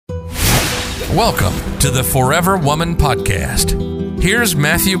Welcome to the Forever Woman Podcast. Here's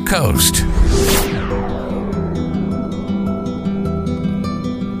Matthew Coast.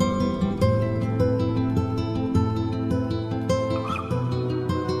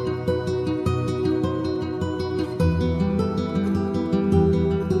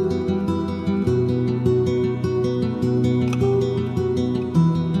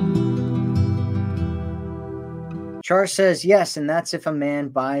 Char says, yes, and that's if a man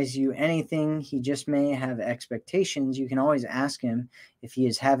buys you anything. He just may have expectations. You can always ask him if he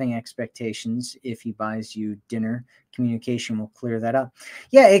is having expectations. If he buys you dinner, communication will clear that up.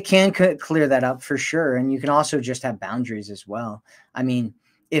 Yeah, it can clear that up for sure. And you can also just have boundaries as well. I mean,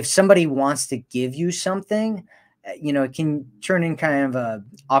 if somebody wants to give you something, it can turn in kind of a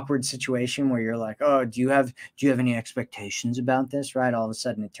awkward situation where you're like, oh, do you have any expectations about this? Right. All of a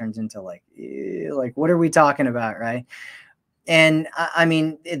sudden it turns into like, what are we talking about? Right. And I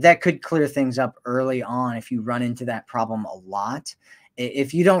mean, that could clear things up early on if you run into that problem a lot.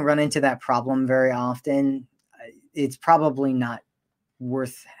 If you don't run into that problem very often, it's probably not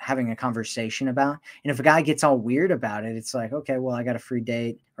worth having a conversation about. And if a guy gets all weird about it, it's like, okay, well, I got a free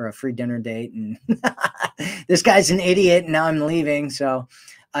date or a free dinner date, and this guy's an idiot, and now I'm leaving. So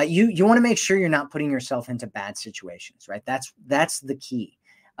you want to make sure you're not putting yourself into bad situations, right? That's the key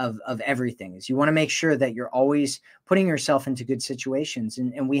of everything, is you want to make sure that you're always putting yourself into good situations.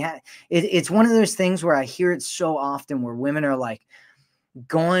 And it's one of those things where I hear it so often where women are like,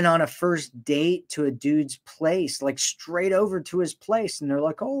 going on a first date to a dude's place, like straight over to his place. And they're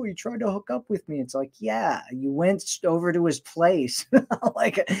like, oh, you tried to hook up with me. It's like, yeah, you went over to his place,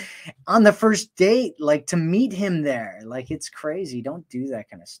 like on the first date, like to meet him there. Like, it's crazy. Don't do that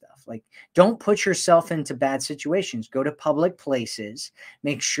kind of stuff. Like, don't put yourself into bad situations. Go to public places.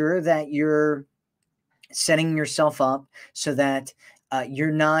 Make sure that you're setting yourself up so that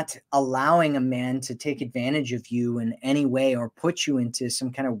you're not allowing a man to take advantage of you in any way or put you into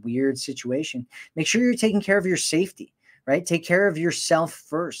some kind of weird situation. Make sure you're taking care of your safety, right? Take care of yourself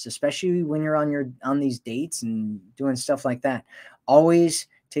first, especially when you're on these dates and doing stuff like that. Always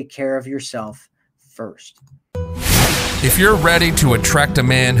take care of yourself first. If you're ready to attract a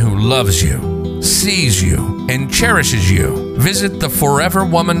man who loves you, sees you, and cherishes you, visit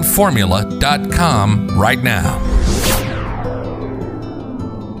theforeverwomanformula.com right now.